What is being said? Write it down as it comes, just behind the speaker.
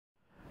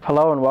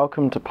Hello and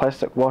welcome to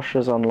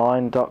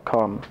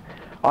plasticwashersonline.com.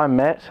 I'm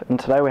Matt and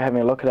today we're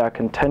having a look at our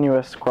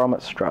continuous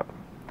grommet strip.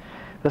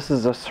 This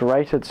is a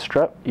serrated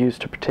strip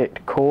used to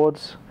protect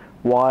cords,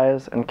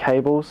 wires and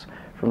cables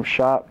from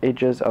sharp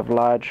edges of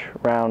large,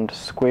 round,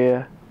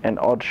 square and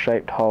odd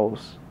shaped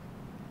holes.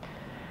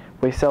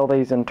 We sell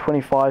these in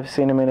 25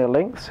 centimeter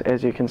lengths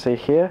as you can see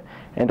here,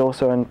 and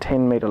also in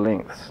 10 meter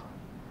lengths.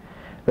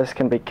 This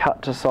can be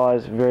cut to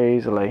size very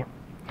easily.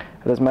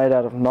 It is made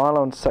out of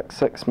nylon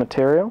 6/6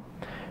 material.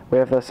 We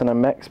have this in a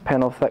max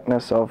panel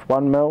thickness of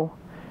 1 mm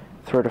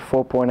through to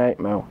 4.8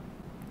 mm.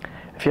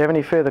 If you have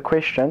any further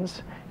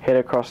questions, head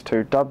across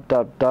to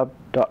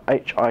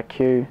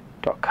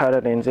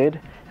www.hiq.co.nz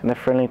and the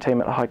friendly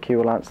team at HiQ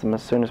will answer them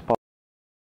as soon as possible.